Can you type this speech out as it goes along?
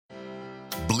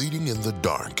Bleeding in the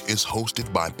Dark is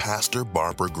hosted by Pastor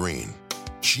Barbara Green.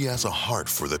 She has a heart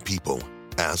for the people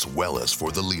as well as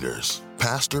for the leaders.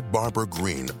 Pastor Barbara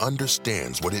Green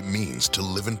understands what it means to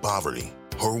live in poverty.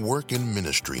 Her work in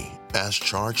ministry, as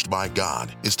charged by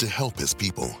God, is to help His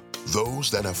people,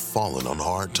 those that have fallen on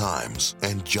hard times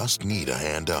and just need a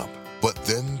hand up. But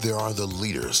then there are the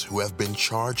leaders who have been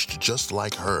charged just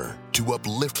like her to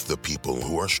uplift the people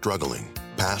who are struggling.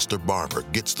 Pastor Barbara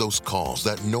gets those calls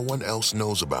that no one else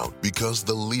knows about because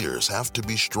the leaders have to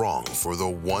be strong for the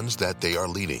ones that they are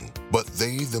leading, but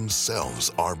they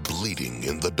themselves are bleeding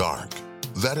in the dark.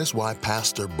 That is why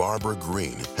Pastor Barbara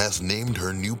Green has named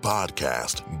her new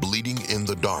podcast, Bleeding in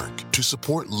the Dark, to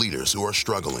support leaders who are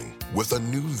struggling with a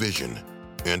new vision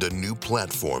and a new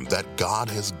platform that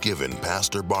God has given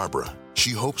Pastor Barbara.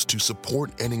 She hopes to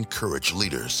support and encourage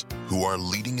leaders who are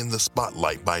leading in the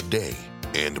spotlight by day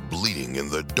and bleeding in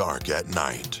the dark at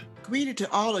night. Greeting to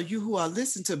all of you who are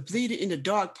listening to Bleeding in the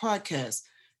Dark podcast.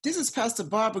 This is Pastor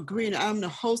Barbara Green. I'm the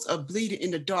host of Bleeding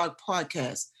in the Dark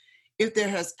podcast. If there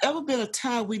has ever been a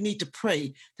time we need to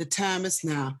pray, the time is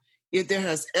now. If there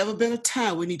has ever been a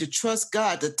time we need to trust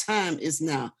God, the time is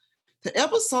now. The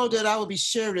episode that I will be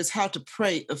sharing is how to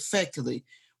pray effectively.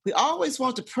 We always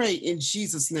want to pray in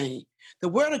Jesus' name. The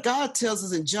Word of God tells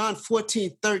us in John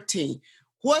 14:13,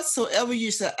 whatsoever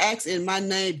you shall ask in my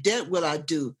name, that will I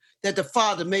do, that the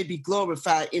Father may be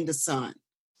glorified in the Son.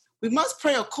 We must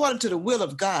pray according to the will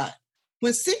of God.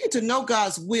 When seeking to know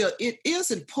God's will, it is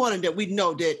important that we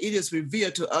know that it is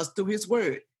revealed to us through His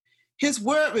Word. His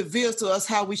Word reveals to us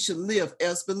how we should live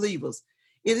as believers.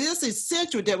 It is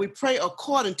essential that we pray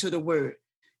according to the Word.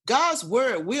 God's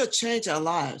Word will change our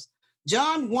lives.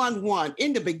 John 1:1,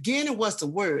 in the beginning was the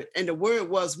Word, and the Word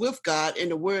was with God,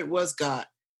 and the Word was God.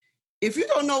 If you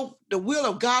don't know the will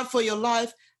of God for your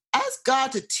life, ask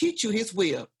God to teach you His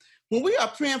will. When we are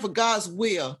praying for God's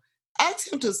will,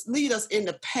 ask Him to lead us in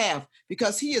the path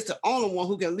because He is the only one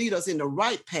who can lead us in the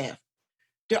right path.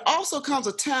 There also comes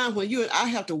a time when you and I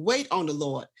have to wait on the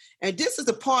Lord. And this is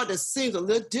the part that seems a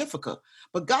little difficult.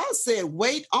 But God said,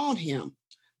 wait on Him.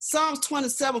 Psalms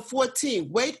 27:14,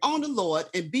 wait on the Lord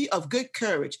and be of good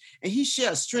courage, and He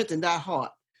shall strengthen thy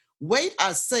heart. Wait,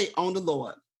 I say, on the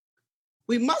Lord.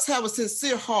 We must have a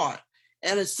sincere heart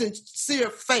and a sincere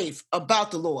faith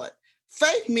about the Lord.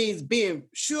 Faith means being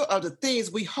sure of the things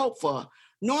we hope for,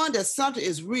 knowing that something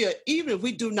is real even if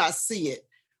we do not see it.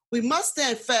 We must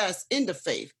stand fast in the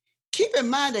faith. Keep in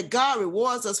mind that God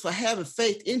rewards us for having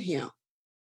faith in Him.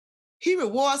 He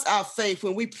rewards our faith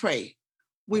when we pray.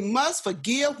 We must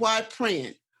forgive while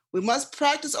praying. We must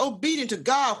practice obedience to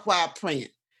God while praying.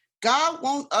 God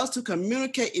wants us to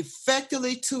communicate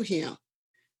effectively to Him.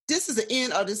 This is the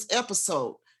end of this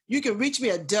episode. You can reach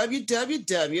me at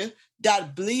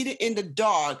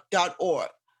www.bleedinginthedark.org.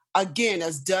 Again,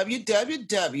 that's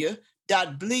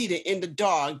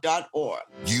www.bleedinginthedark.org.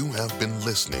 You have been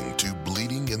listening to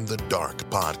Bleeding in the Dark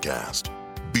podcast.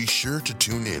 Be sure to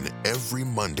tune in every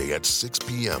Monday at 6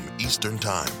 p.m. Eastern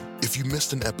Time. If you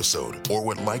missed an episode or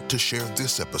would like to share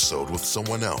this episode with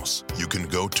someone else, you can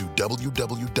go to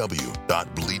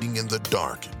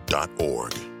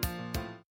www.bleedinginthedark.org.